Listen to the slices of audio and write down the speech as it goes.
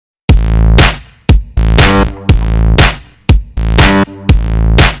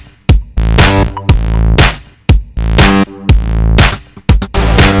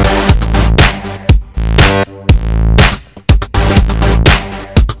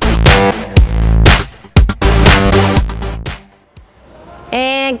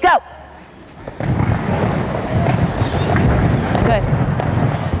And go. Good.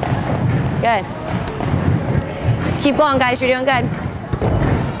 Good. Keep going, guys. You're doing good.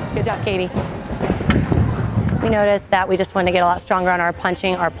 Good job, Katie. We noticed that we just want to get a lot stronger on our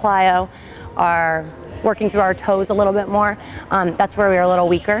punching, our plyo, our working through our toes a little bit more. That's where we were a little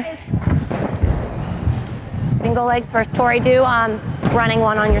weaker. Single legs first. Tori, do running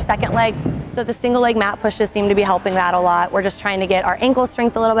one on your second leg. So the single leg mat pushes seem to be helping that a lot. We're just trying to get our ankle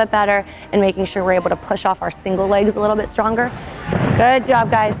strength a little bit better and making sure we're able to push off our single legs a little bit stronger. Good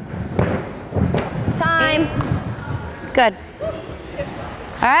job, guys. Time. Good.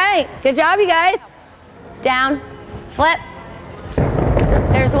 All right, good job, you guys. Down, flip.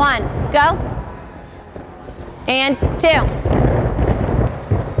 There's one, go. And two.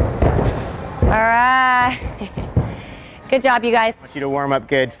 All right. Good job, you guys. I want you to warm up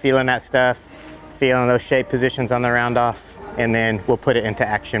good, feeling that stuff, feeling those shape positions on the round off, and then we'll put it into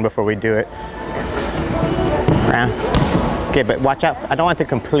action before we do it. Round. Okay, but watch out. I don't want it to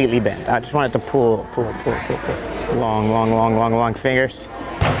completely bend. I just want it to pull, pull, pull, pull, pull. Long, long, long, long, long fingers.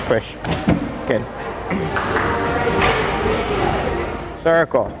 Push. Good.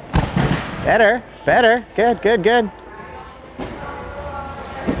 Circle. Better, better. Good, good, good.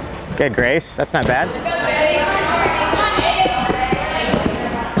 Good, Grace. That's not bad.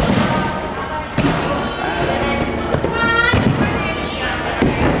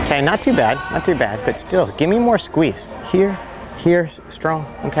 Okay, not too bad, but still, give me more squeeze. Here, here, strong,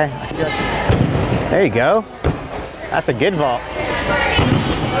 okay? I feel like, there you go. That's a good vault.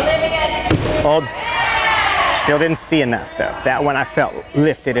 Hold. Still didn't see enough though. That one I felt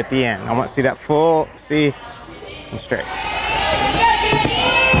lifted at the end. I want to see that full, see, and straight.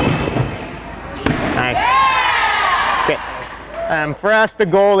 Nice. Okay. For us, the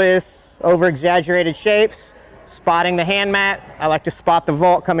goal is over-exaggerated shapes. Spotting the hand mat. I like to spot the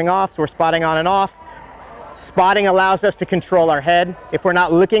vault coming off, so we're spotting on and off. Spotting allows us to control our head. If we're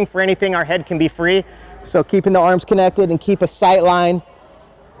not looking for anything, our head can be free. So keeping the arms connected and keep a sight line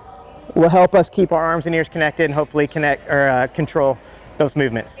will help us keep our arms and ears connected and hopefully connect or control those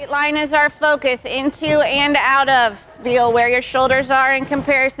movements. Straight line is our focus, into and out of. Feel where your shoulders are in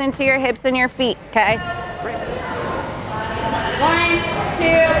comparison to your hips and your feet, okay? 1,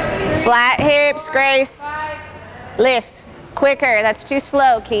 2, flat hips, Grace. Lift, quicker, that's too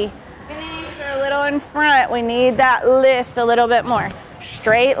slow, Key. Finish or a little in front, we need that lift a little bit more.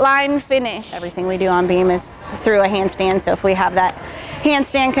 Straight line finish. Everything we do on beam is through a handstand, so if we have that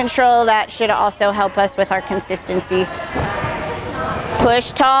handstand control, that should also help us with our consistency.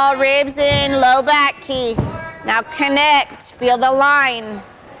 Push tall, ribs in, low back, Key. Now connect, feel the line.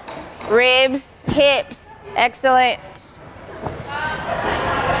 Ribs, hips, excellent.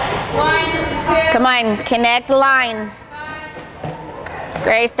 1, 2. Come on, connect line.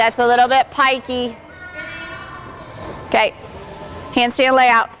 Grace, that's a little bit pikey. Okay, handstand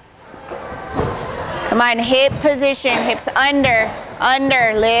layouts. Come on, hip position, hips under,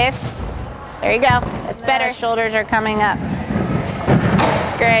 lift. There you go, that's better. Shoulders are coming up.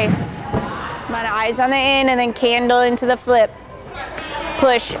 Grace, come on, eyes on the in and then candle into the flip.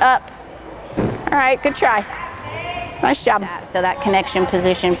 Push up. All right, good try. Nice job. So that connection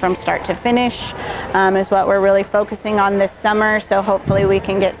position from start to finish is what we're really focusing on this summer. So hopefully we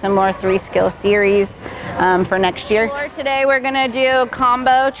can get some more 3-skill series for next year. For today we're gonna do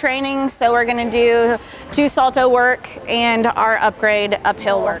combo training. So we're gonna do 2 salto work and our upgrade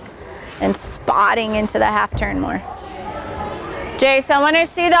uphill work and spotting into the half turn more. Jace, I wanna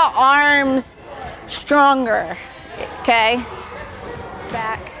see the arms stronger, okay?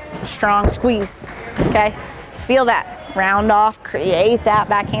 Back, strong squeeze, okay? Feel that, round off, create that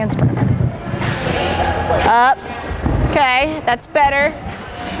back handspring. Up, okay, that's better.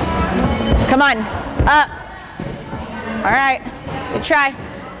 Come on, up. All right, good try.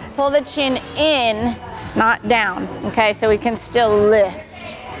 Pull the chin in, not down, okay, so we can still lift.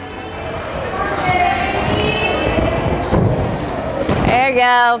 There you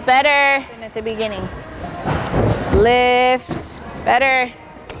go, better at the beginning. Lift, better,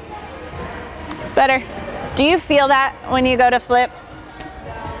 it's better. Do you feel that when you go to flip?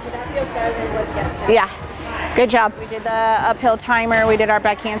 That feels better than it was yesterday. Yeah, good job. We did the uphill timer, we did our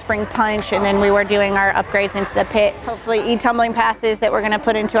back handspring punch, and then we were doing our upgrades into the pit. Hopefully e-tumbling passes that we're gonna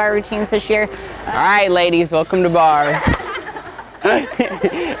put into our routines this year. All right, ladies, welcome to bars. All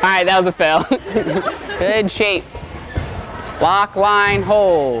right, that was a fail. Good shape. Lock, line,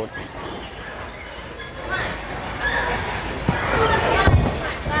 hold.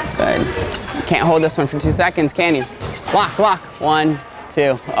 Good. Can't hold this one for 2 seconds, can you? Lock, lock. 1,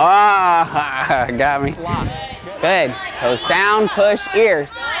 2. Ah, got me. Lock. Good. Toes down, push, ears.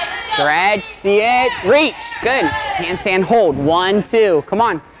 Stretch, see it, reach. Good. Handstand hold, 1, 2. Come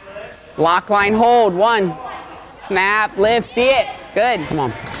on. Lock, line, hold, 1. Snap, lift, see it. Good. Come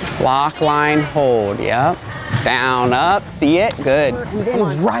on. Lock, line, hold. Yep. Down, up, see it. Good. And then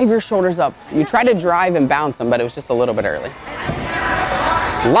drive your shoulders up. You try to drive and bounce them, but it was just a little bit early.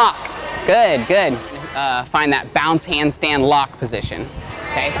 Lock. Good, good. Find that bounce handstand lock position.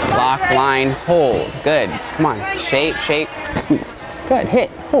 Okay, so lock, line, hold. Good. Come on. Shape, shape, squeeze. Good. Hit,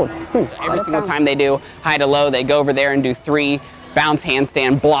 hold, squeeze. Every single time they do high to low, they go over there and do 3 bounce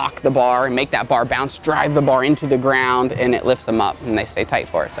handstand, block the bar, and make that bar bounce, drive the bar into the ground, and it lifts them up, and they stay tight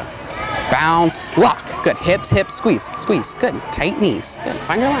for it. So bounce, lock. Good. Hips, hips, squeeze, squeeze. Good. Tight knees. Good.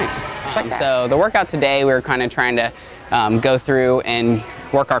 Find your line. So the workout today, we were kind of trying to go through and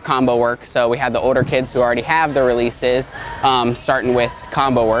work our combo work. So we had the older kids who already have the releases starting with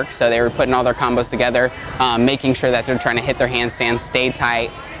combo work. So they were putting all their combos together, making sure that they're trying to hit their handstands, stay tight.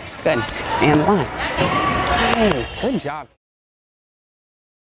 Good. And line. Nice. Good job.